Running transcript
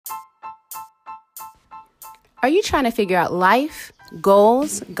Are you trying to figure out life,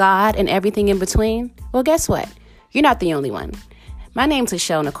 goals, God, and everything in between? Well, guess what? You're not the only one. My name's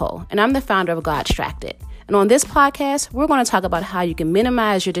Michelle Nicole, and I'm the founder of God Distracted. And on this podcast, we're going to talk about how you can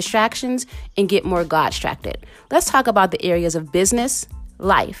minimize your distractions and get more God distracted. Let's talk about the areas of business,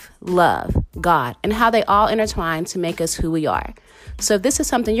 life, love, God, and how they all intertwine to make us who we are. So if this is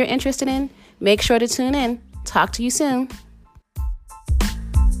something you're interested in, make sure to tune in. Talk to you soon.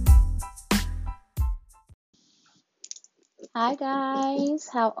 Hi guys,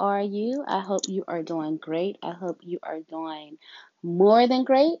 how are you? I hope you are doing great. I hope you are doing more than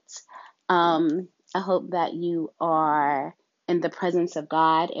great. I hope that you are in the presence of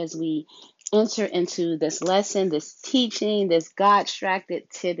God as we enter into this lesson, this teaching, this God-distracted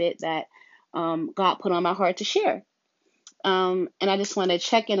tidbit that God put on my heart to share. And I just want to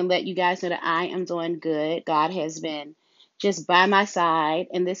check in and let you guys know that I am doing good. God has been just by my side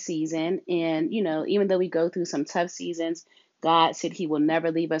in this season. And, even though we go through some tough seasons, God said he will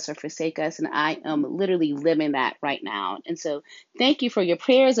never leave us or forsake us. And I am literally living that right now. And so thank you for your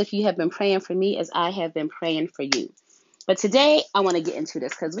prayers if you have been praying for me as I have been praying for you. But today I want to get into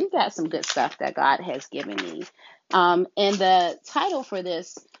this because we've got some good stuff that God has given me. And the title for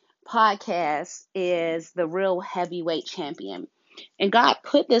this podcast is The Real Heavyweight Champion. And God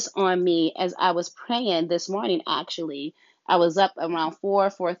put this on me as I was praying this morning, actually. I was up around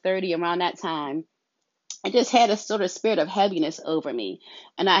 4:30, around that time. I just had a sort of spirit of heaviness over me.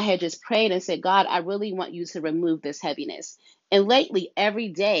 And I had just prayed and said, God, I really want you to remove this heaviness. And lately, every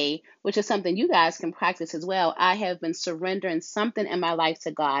day, which is something you guys can practice as well, I have been surrendering something in my life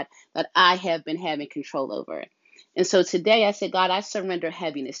to God that I have been having control over. And so today I said, God, I surrender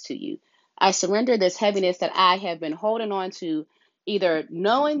heaviness to you. I surrender this heaviness that I have been holding on to either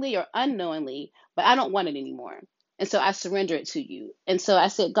knowingly or unknowingly, but I don't want it anymore. And so I surrender it to you. And so I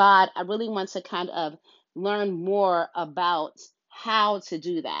said, God, I really want to kind of learn more about how to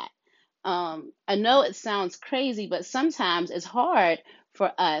do that. I know it sounds crazy, but sometimes it's hard for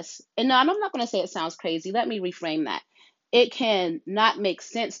us. And no, I'm not going to say it sounds crazy. Let me reframe that. It can not make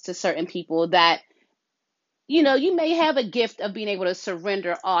sense to certain people that, you may have a gift of being able to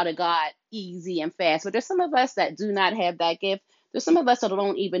surrender all to God easy and fast, but there's some of us that do not have that gift. There's some of us that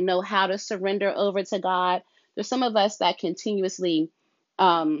don't even know how to surrender over to God. There's some of us that continuously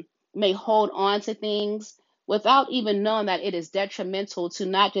may hold on to things without even knowing that it is detrimental to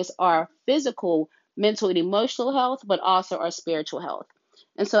not just our physical, mental, and emotional health, but also our spiritual health.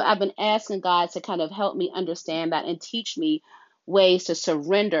 And so I've been asking God to kind of help me understand that and teach me ways to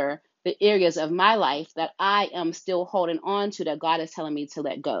surrender the areas of my life that I am still holding on to that God is telling me to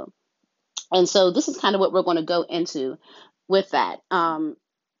let go. And so this is kind of what we're going to go into with that.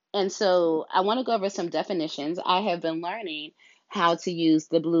 And so I want to go over some definitions. I have been learning how to use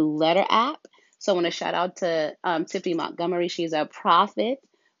the Blue Letter app. So I want to shout out to Tiffany Montgomery. She's a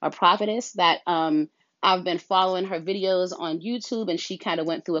prophetess that I've been following her videos on YouTube, and she kind of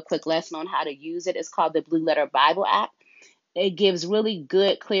went through a quick lesson on how to use it. It's called the Blue Letter Bible app. It gives really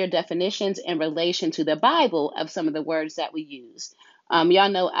good, clear definitions in relation to the Bible of some of the words that we use. Y'all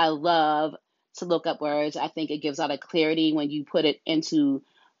know I love to look up words. I think it gives a lot of clarity when you put it into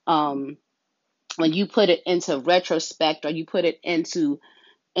retrospect, or you put it into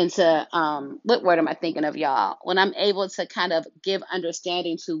what word am I thinking of, y'all? When I'm able to kind of give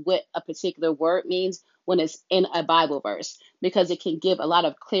understanding to what a particular word means when it's in a Bible verse, because it can give a lot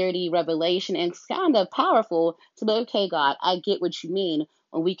of clarity, revelation, and it's kind of powerful to be, okay, God, I get what you mean,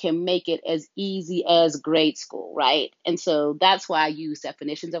 when we can make it as easy as grade school, right? And so that's why I use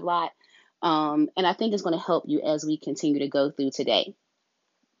definitions a lot. And I think it's going to help you as we continue to go through today.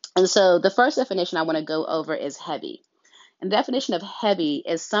 And so the first definition I want to go over is heavy. And the definition of heavy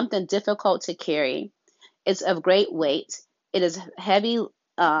is something difficult to carry. It's of great weight. It is heavy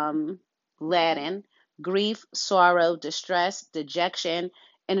laden, grief, sorrow, distress, dejection,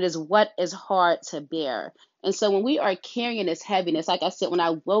 and it is what is hard to bear. And so when we are carrying this heaviness, like I said, when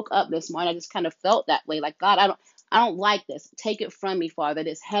I woke up this morning, I just kind of felt that way. Like, God, I don't like this. Take it from me, Father,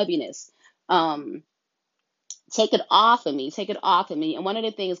 this heaviness. Take it off of me. Take it off of me. And one of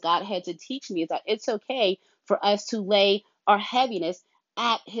the things God had to teach me is that it's okay for us to lay our heaviness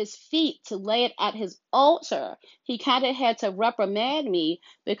at his feet, to lay it at his altar. He kind of had to reprimand me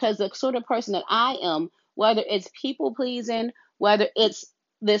because the sort of person that I am, whether it's people pleasing, whether it's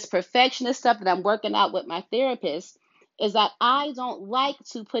this perfectionist stuff that I'm working out with my therapist, is that I don't like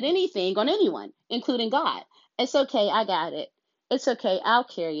to put anything on anyone, including God. It's okay. I got it. It's okay. I'll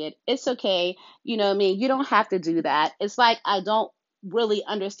carry it. It's okay. You know what I mean? You don't have to do that. It's like I don't really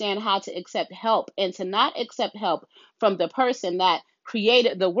understand how to accept help, and to not accept help from the person that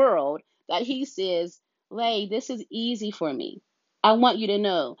created the world that he says Lay, this is easy for me. I want you to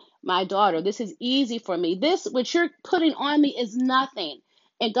know, my daughter, this is easy for me. This, what you're putting on me, is nothing.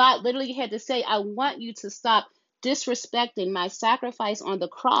 And God literally had to say, I want you to stop disrespecting my sacrifice on the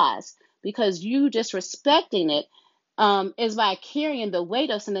cross, because you disrespecting it is by carrying the weight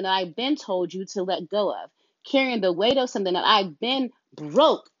of something that I've been told you to let go of, carrying the weight of something that I've been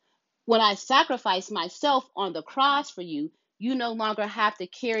broke. When I sacrifice myself on the cross for you, you no longer have to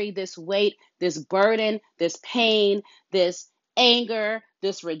carry this weight, this burden, this pain, this anger,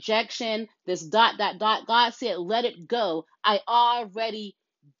 this rejection, this dot, dot, dot. God said, let it go. I already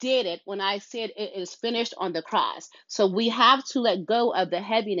did it when I said it is finished on the cross. So we have to let go of the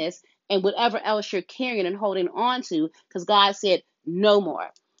heaviness and whatever else you're carrying and holding on to, because God said, no more.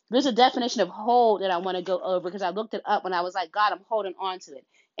 There's a definition of hold that I want to go over, because I looked it up when I was like, God, I'm holding on to it.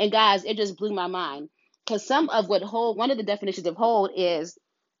 And guys, it just blew my mind, because one of the definitions of hold is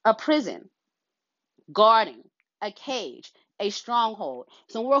a prison, guarding, a cage, a stronghold.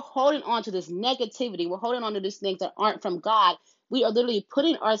 So when we're holding on to this negativity, we're holding on to these things that aren't from God, we are literally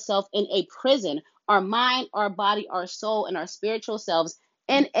putting ourselves in a prison, our mind, our body, our soul, and our spiritual selves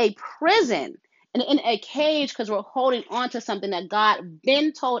in a prison and in a cage, because we're holding on to something that God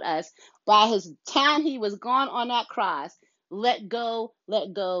then told us by his time he was gone on that cross. Let go,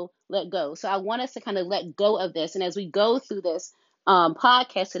 let go, let go. So I want us to kind of let go of this. And as we go through this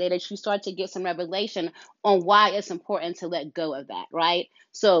podcast today, that you start to get some revelation on why it's important to let go of that, right?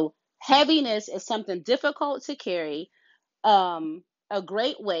 So heaviness is something difficult to carry, a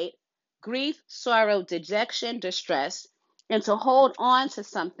great weight, grief, sorrow, dejection, distress. And to hold on to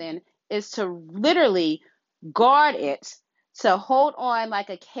something is to literally guard it, to hold on like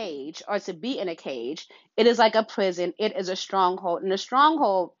a cage, or to be in a cage. It is like a prison, it is a stronghold. And a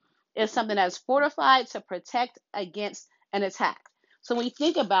stronghold is something that's fortified to protect against an attack. So when you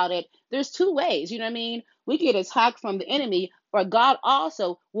think about it, there's two ways, you know what I mean? We get attacked from the enemy, or God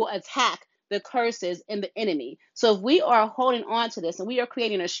also will attack the curses in the enemy. So if we are holding on to this and we are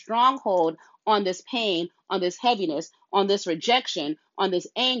creating a stronghold on this pain, on this heaviness, on this rejection, on this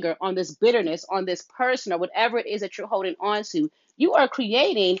anger, on this bitterness, on this person, or whatever it is that you're holding on to, you are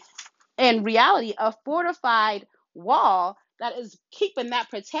creating, in reality, a fortified wall that is keeping that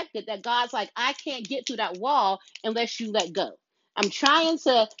protected, that God's like, I can't get through that wall unless you let go. I'm trying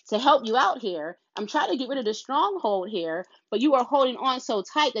to help you out here. I'm trying to get rid of the stronghold here, but you are holding on so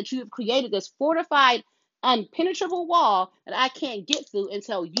tight that you have created this fortified, unpenetrable wall that I can't get through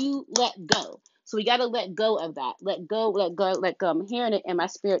until you let go. So we got to let go of that. Let go, let go, let go. I'm hearing it in my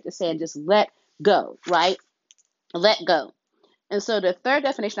spirit to say, just let go, right? Let go. And so the third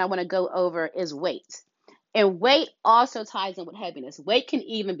definition I want to go over is weight. And weight also ties in with heaviness. Weight can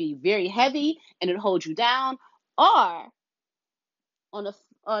even be very heavy and it holds you down, or on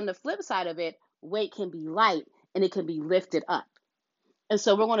the flip side of it, weight can be light and it can be lifted up. And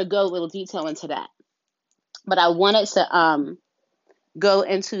so we're going to go a little detail into that. But I wanted to go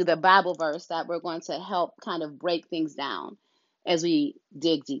into the Bible verse that we're going to help kind of break things down as we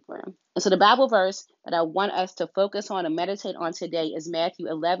dig deeper. And so the Bible verse that I want us to focus on and meditate on today is Matthew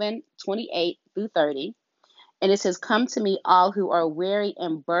 11:28 through 30. And it says, come to me, all who are weary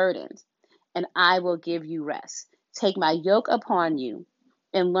and burdened, and I will give you rest. Take my yoke upon you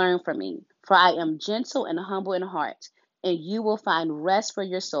and learn from me, for I am gentle and humble in heart, and you will find rest for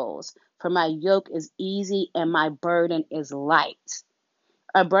your souls. For my yoke is easy and my burden is light.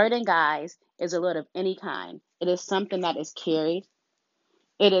 A burden, guys, is a load of any kind. It is something that is carried.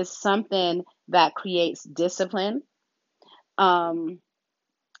 It is something that creates discipline. Um,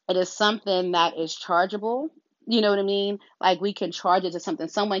 it is something that is chargeable. You know what I mean? Like we can charge it to something.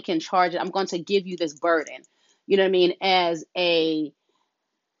 Someone can charge it. I'm going to give you this burden. You know what I mean? As a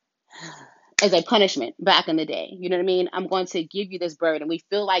punishment back in the day. You know what I mean? I'm going to give you this burden. We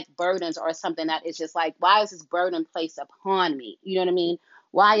feel like burdens are something that is just like, why is this burden placed upon me? You know what I mean?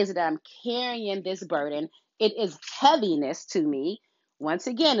 Why is it that I'm carrying this burden? It is heaviness to me. Once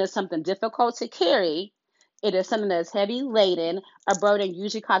again, it's something difficult to carry. It is something that is heavy laden. A burden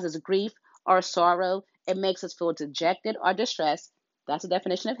usually causes grief or sorrow. It makes us feel dejected or distressed. That's the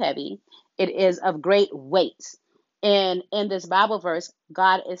definition of heavy. It is of great weight. And in this Bible verse,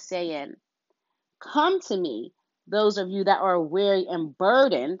 God is saying, come to me, those of you that are weary and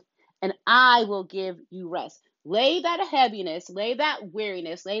burdened, and I will give you rest. Lay that heaviness, lay that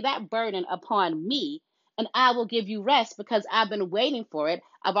weariness, lay that burden upon me, and I will give you rest, because I've been waiting for it.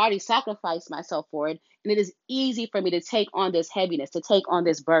 I've already sacrificed myself for it, and it is easy for me to take on this heaviness, to take on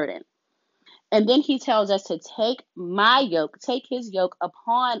this burden. And then he tells us to take my yoke, take his yoke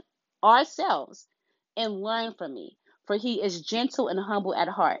upon ourselves and learn from me, for he is gentle and humble at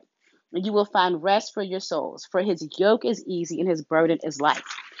heart. and you will find rest for your souls. For his yoke is easy and his burden is light.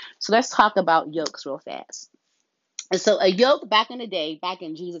 So let's talk about yokes real fast. And so a yoke back in the day, back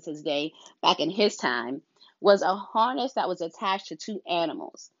in Jesus's day, back in his time, was a harness that was attached to two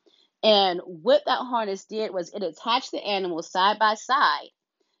animals. And what that harness did was it attached the animals side by side,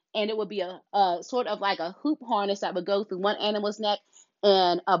 and it would be a sort of like a hoop harness that would go through one animal's neck,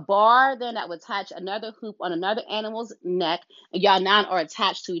 and a bar then that would attach another hoop on another animal's neck, and y'all now are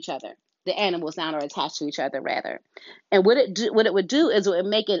attached to each other. The animals now are attached to each other rather. And what it would do is it would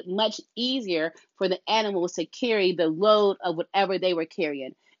make it much easier for the animals to carry the load of whatever they were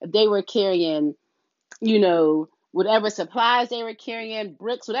carrying. If they were carrying, whatever supplies they were carrying,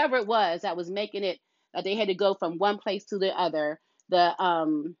 bricks, whatever it was that was making it that they had to go from one place to the other, the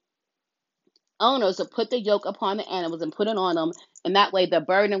owners would put the yoke upon the animals and put it on them, and that way the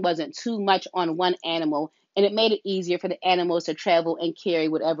burden wasn't too much on one animal, and it made it easier for the animals to travel and carry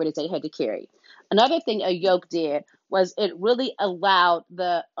whatever it is they had to carry. Another thing a yoke did was it really allowed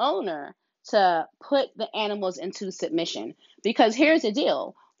the owner to put the animals into submission. Because here's the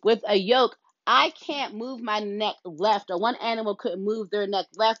deal with a yoke, I can't move my neck left, or one animal couldn't move their neck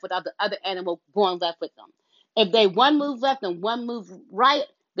left without the other animal going left with them. If they one move left and one move right,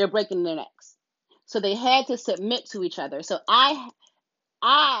 they're breaking their necks. So they had to submit to each other. So I,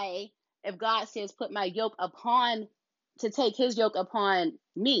 if God says, put my yoke upon, to take his yoke upon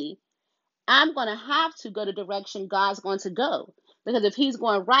me, I'm going to have to go the direction God's going to go. Because if he's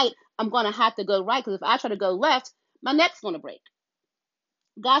going right, I'm going to have to go right. Because if I try to go left, my neck's going to break.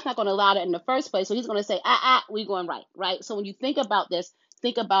 God's not going to allow that in the first place. So he's going to say, we going right, right? So when you think about this,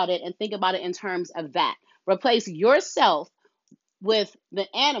 think about it and think about it in terms of that. Replace yourself with the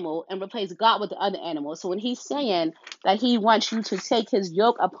animal and replace God with the other animal. So when he's saying that he wants you to take his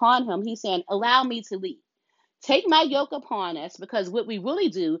yoke upon him, he's saying, allow me to lead. Take my yoke upon us, because what we really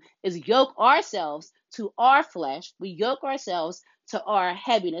do is yoke ourselves to our flesh. We yoke ourselves to our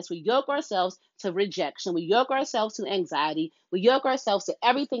heaviness. We yoke ourselves to rejection. We yoke ourselves to anxiety. We yoke ourselves to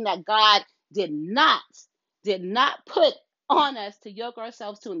everything that God did not put on us to yoke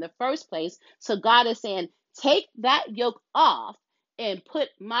ourselves to in the first place. So God is saying, take that yoke off and put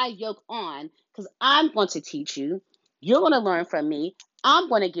my yoke on, because I'm going to teach you. You're going to learn from me. I'm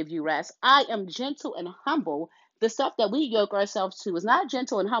going to give you rest. I am gentle and humble. The stuff that we yoke ourselves to is not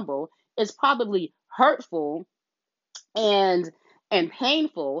gentle and humble. It's probably hurtful and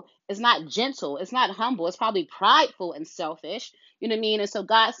painful. It's not gentle. It's not humble. It's probably prideful and selfish. You know what I mean? And so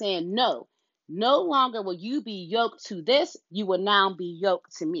God's saying, no, no longer will you be yoked to this. You will now be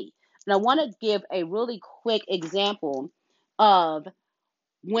yoked to me. And I want to give a really quick example of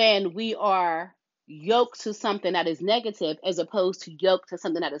when we are yoked to something that is negative as opposed to yoked to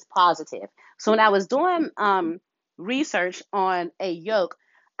something that is positive. So when I was doing research on a yoke,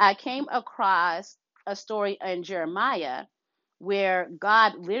 I came across a story in Jeremiah where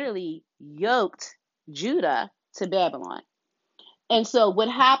God literally yoked Judah to Babylon. And so what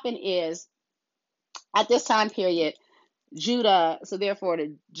happened is at this time period, Judah, so therefore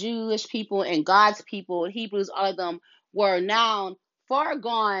the Jewish people and God's people, Hebrews, all of them were now far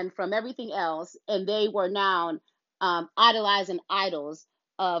gone from everything else, and they were now idolizing idols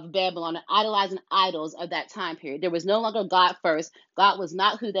of Babylon, idolizing idols of that time period. There was no longer God first. God was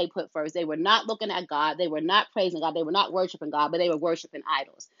not who they put first. They were not looking at God. They were not praising God. They were not worshiping God, but they were worshiping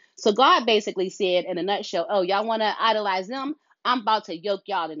idols. So God basically said in a nutshell, oh, y'all want to idolize them? I'm about to yoke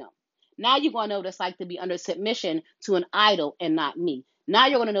y'all to them. Now you're going to know what it's like to be under submission to an idol and not me. Now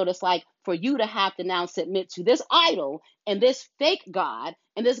you're going to know what it's like for you to have to now submit to this idol and this fake God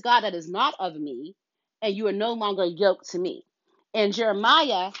and this God that is not of me, and you are no longer yoked to me. And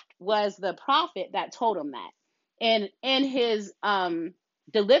Jeremiah was the prophet that told him that. And in his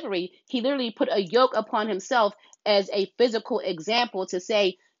delivery, he literally put a yoke upon himself as a physical example to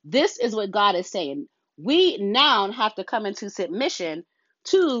say, this is what God is saying. We now have to come into submission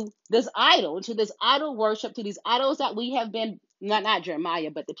to this idol, to this idol worship, to these idols that we have been, not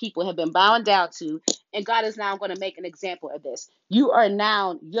Jeremiah, but the people have been bowing down to. And God is now going to make an example of this. You are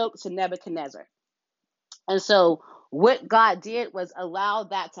now yoked to Nebuchadnezzar. And so what God did was allow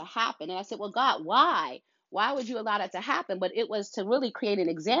that to happen. And I said, well, God, why? Why would you allow that to happen? But it was to really create an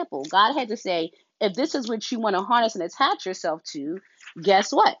example. God had to say, if this is what you want to harness and attach yourself to,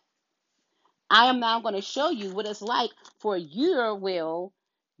 guess what? I am now going to show you what it's like for your will,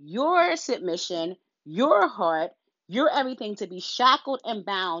 your submission, your heart, your everything to be shackled and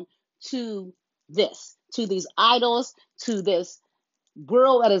bound to this, to these idols, to this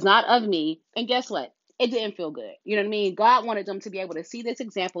girl that is not of me. And guess what? It didn't feel good. You know what I mean? God wanted them to be able to see this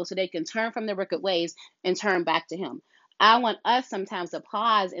example so they can turn from their wicked ways and turn back to him. I want us sometimes to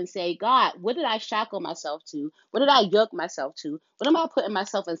pause and say, God, what did I shackle myself to? What did I yoke myself to? What am I putting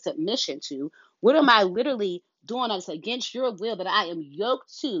myself in submission to? What am I literally doing that's against your will that I am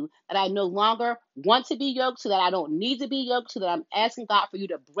yoked to, that I no longer want to be yoked to, that I don't need to be yoked to, that I'm asking God for you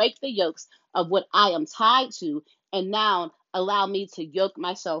to break the yokes of what I am tied to, and now allow me to yoke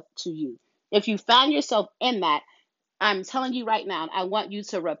myself to you. If you find yourself in that, I'm telling you right now, I want you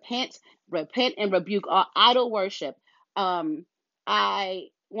to repent and rebuke all idol worship. I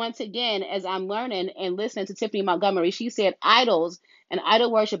once again, as I'm learning and listening to Tiffany Montgomery, she said idols and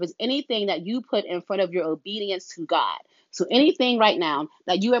idol worship is anything that you put in front of your obedience to God. So anything right now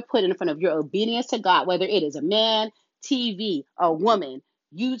that you have put in front of your obedience to God, whether it is a man, TV, a woman,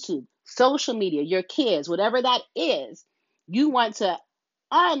 YouTube, social media, your kids, whatever that is, you want to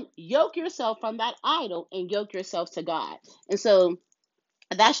unyoke yourself from that idol and yoke yourself to God. And so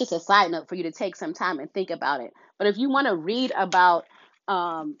that's just a side note for you to take some time and think about it. But if you want to read about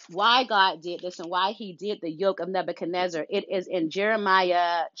why God did this and why he did the yoke of Nebuchadnezzar, it is in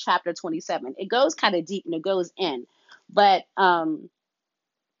Jeremiah chapter 27. It goes kind of deep and it goes in. But I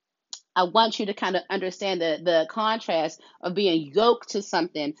want you to kind of understand the contrast of being yoked to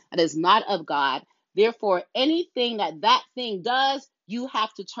something that is not of God. Therefore, anything that that thing does, you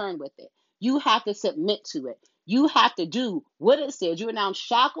have to turn with it. You have to submit to it. You have to do what it says. You are now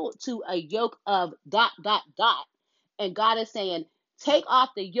shackled to a yoke of dot, dot, dot. And God is saying, take off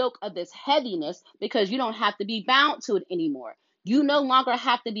the yoke of this heaviness because you don't have to be bound to it anymore. You no longer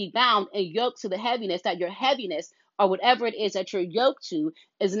have to be bound and yoked to the heaviness, that your heaviness or whatever it is that you're yoked to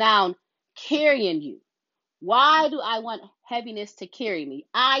is now carrying you. Why do I want heaviness to carry me?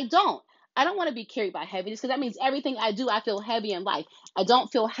 I don't. I don't want to be carried by heaviness because that means everything I do, I feel heavy in life. I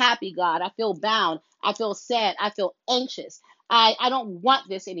don't feel happy, God. I feel bound. I feel sad. I feel anxious. I don't want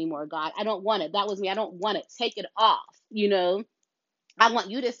this anymore, God. I don't want it. That was me. I don't want it. Take it off, you know? I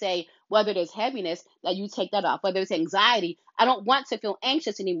want you to say whether there's heaviness that you take that off, whether it's anxiety. I don't want to feel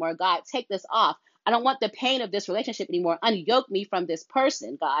anxious anymore. God, take this off. I don't want the pain of this relationship anymore. Unyoke me from this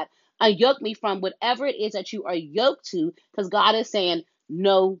person, God. Unyoke me from whatever it is that you are yoked to, because God is saying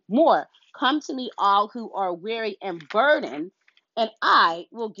no more. Come to me, all who are weary and burdened, and I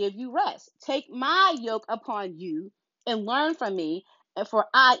will give you rest. Take my yoke upon you and learn from me, and for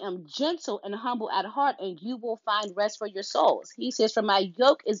I am gentle and humble at heart, and you will find rest for your souls. He says, for my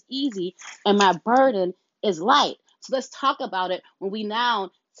yoke is easy and my burden is light. So let's talk about it when we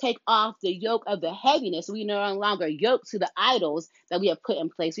now take off the yoke of the heaviness. We no longer yoke to the idols that we have put in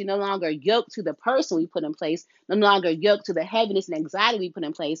place. We no longer yoke to the person we put in place, no longer yoke to the heaviness and anxiety we put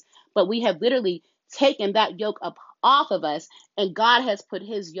in place, but we have literally taken that yoke up off of us, and God has put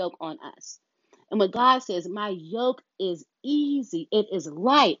his yoke on us. And when God says, my yoke is easy, it is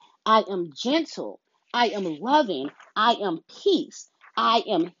light, I am gentle, I am loving, I am peace, I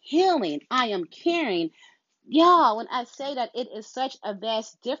am healing, I am caring. Yeah, when I say that, it is such a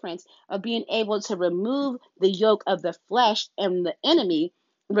vast difference of being able to remove the yoke of the flesh and the enemy,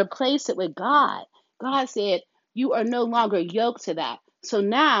 replace it with God. God said, you are no longer yoked to that. So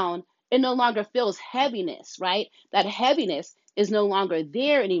now it no longer feels heaviness, right? That heaviness is no longer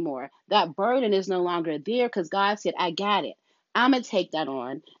there anymore. That burden is no longer there because God said, I got it. I'm going to take that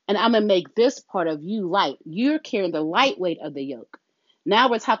on and I'm going to make this part of you light. You're carrying the light weight of the yoke. Now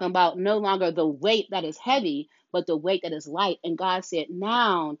we're talking about no longer the weight that is heavy, but the weight that is light. And God said,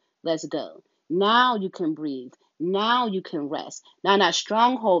 now let's go. Now you can breathe. Now you can rest. Now that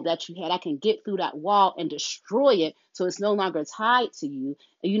stronghold that you had, I can get through that wall and destroy it so it's no longer tied to you.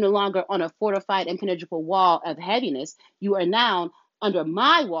 And you're no longer on a fortified, impenetrable wall of heaviness. You are now under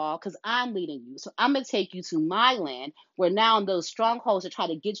my wall because I'm leading you. So I'm going to take you to my land where now those strongholds are trying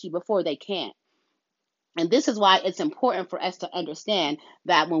to get you before they can. And this is why it's important for us to understand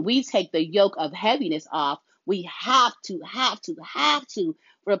that when we take the yoke of heaviness off, we have to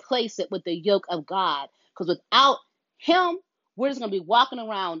replace it with the yoke of God. Because without Him, we're just going to be walking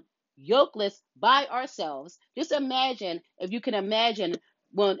around yokeless by ourselves. Just imagine, if you can imagine,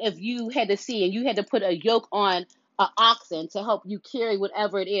 when if you had to see and you had to put a yoke on an oxen to help you carry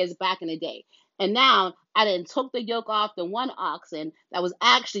whatever it is back in the day. And now I didn't took the yoke off the one oxen that was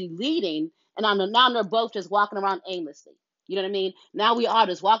actually leading, and now they're both just walking around aimlessly. You know what I mean? Now we are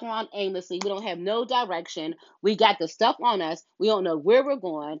just walking around aimlessly. We don't have no direction. We got the stuff on us. We don't know where we're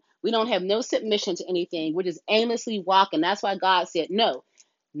going. We don't have no submission to anything. We're just aimlessly walking. That's why God said, no,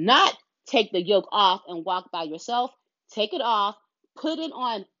 not take the yoke off and walk by yourself. Take it off, put it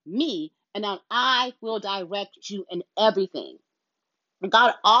on me, and now I will direct you in everything.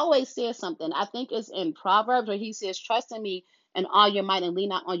 God always says something. I think it's in Proverbs where he says, trust in me and all your might and lean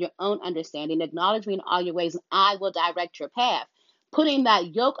not on your own understanding. Acknowledge me in all your ways, and I will direct your path. Putting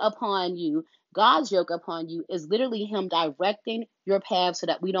that yoke upon you, God's yoke upon you, is literally Him directing your path so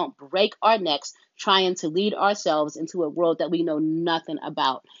that we don't break our necks trying to lead ourselves into a world that we know nothing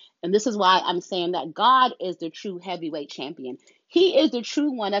about. And this is why I'm saying that God is the true heavyweight champion. He is the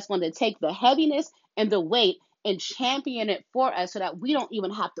true one that's going to take the heaviness and the weight and champion it for us so that we don't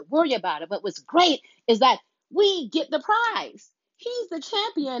even have to worry about it. But what's great is that we get the prize. He's the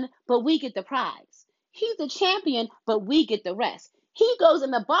champion, but we get the prize. He's the champion, but we get the rest. He goes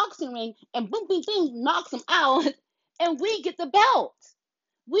in the boxing ring and boom, boom, boom, knocks him out, and we get the belt.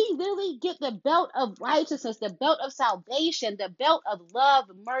 We literally get the belt of righteousness, the belt of salvation, the belt of love,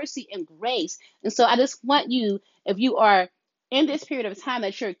 mercy, and grace. And so I just want you, if you are in this period of time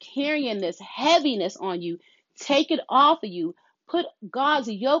that you're carrying this heaviness on you, take it off of you, put God's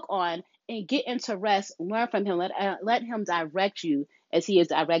yoke on, and get into rest. Learn from Him. Let Him direct you as He is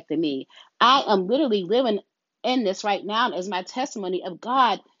directing me. I am literally living in this right now as my testimony of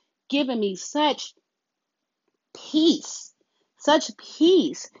God giving me peace, such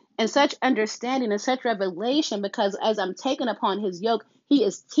peace, and such understanding and such revelation, because as I'm taking upon His yoke, He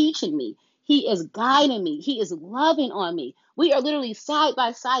is teaching me, He is guiding me, He is loving on me. We are literally side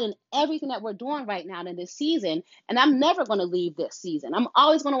by side in everything that we're doing right now in this season, and I'm never going to leave this season. I'm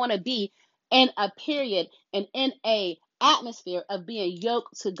always going to want to be in a period and in a atmosphere of being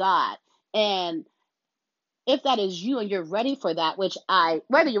yoked to God. And if that is you and you're ready for that,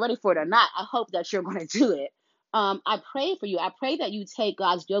 whether you're ready for it or not, I hope that you're going to do it. I pray for you. I pray that you take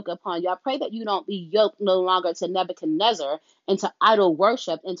God's yoke upon you. I pray that you don't be yoked no longer to Nebuchadnezzar, into idol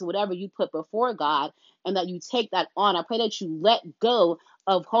worship, into whatever you put before God, and that you take that on. I pray that you let go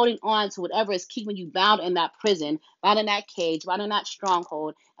of holding on to whatever is keeping you bound in that prison, bound in that cage, bound in that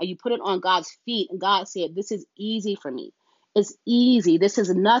stronghold, and you put it on God's feet. And God said, "This is easy for me. It's easy. This is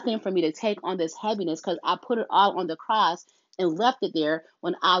nothing for me to take on this heaviness, because I put it all on the cross and left it there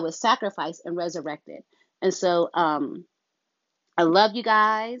when I was sacrificed and resurrected." And so I love you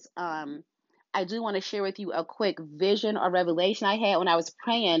guys. I do want to share with you a quick vision or revelation I had when I was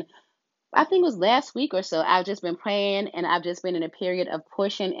praying. I think it was last week or so. I've just been praying, and I've just been in a period of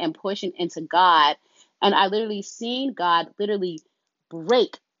pushing and pushing into God. And I literally seen God literally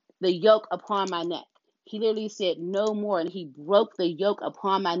break the yoke upon my neck. He literally said, "No more." And He broke the yoke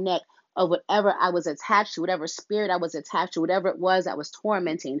upon my neck of whatever I was attached to, whatever spirit I was attached to, whatever it was that was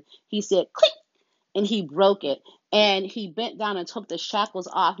tormenting. He said, "Click," and He broke it. And He bent down and took the shackles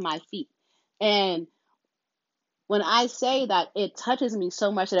off my feet. And when I say that, it touches me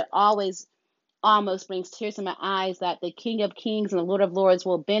so much that it almost brings tears to my eyes, that the King of Kings and the Lord of Lords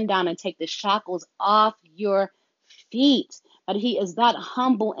will bend down and take the shackles off your feet. That He is that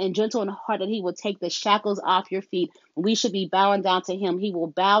humble and gentle in heart that He will take the shackles off your feet. We should be bowing down to Him. He will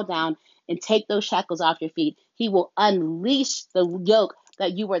bow down and take those shackles off your feet. He will unleash the yoke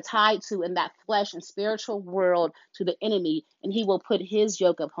that you were tied to in that flesh and spiritual world to the enemy, and He will put His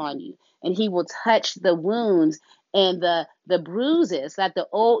yoke upon you, and He will touch the wounds and the bruises that the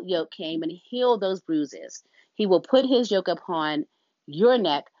old yoke came and heal those bruises. He will put His yoke upon your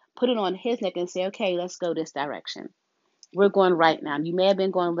neck, put it on His neck, and say, "Okay, let's go this direction. We're going right now. You may have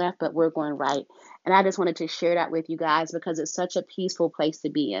been going left, but we're going right." And I just wanted to share that with you guys because it's such a peaceful place to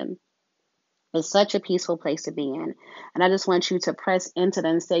be in. It's such a peaceful place to be in. And I just want you to press into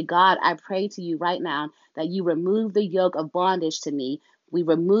that and say, "God, I pray to you right now that you remove the yoke of bondage to me. We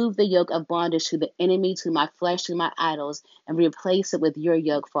remove the yoke of bondage to the enemy, to my flesh, to my idols, and replace it with your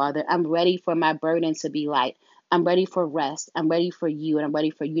yoke, Father. I'm ready for my burden to be light. I'm ready for rest. I'm ready for you, and I'm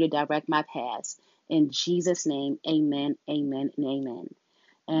ready for you to direct my paths." In Jesus' name, amen, amen, and amen.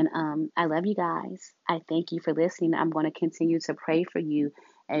 And I love you guys. I thank you for listening. I'm going to continue to pray for you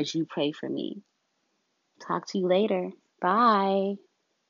as you pray for me. Talk to you later. Bye.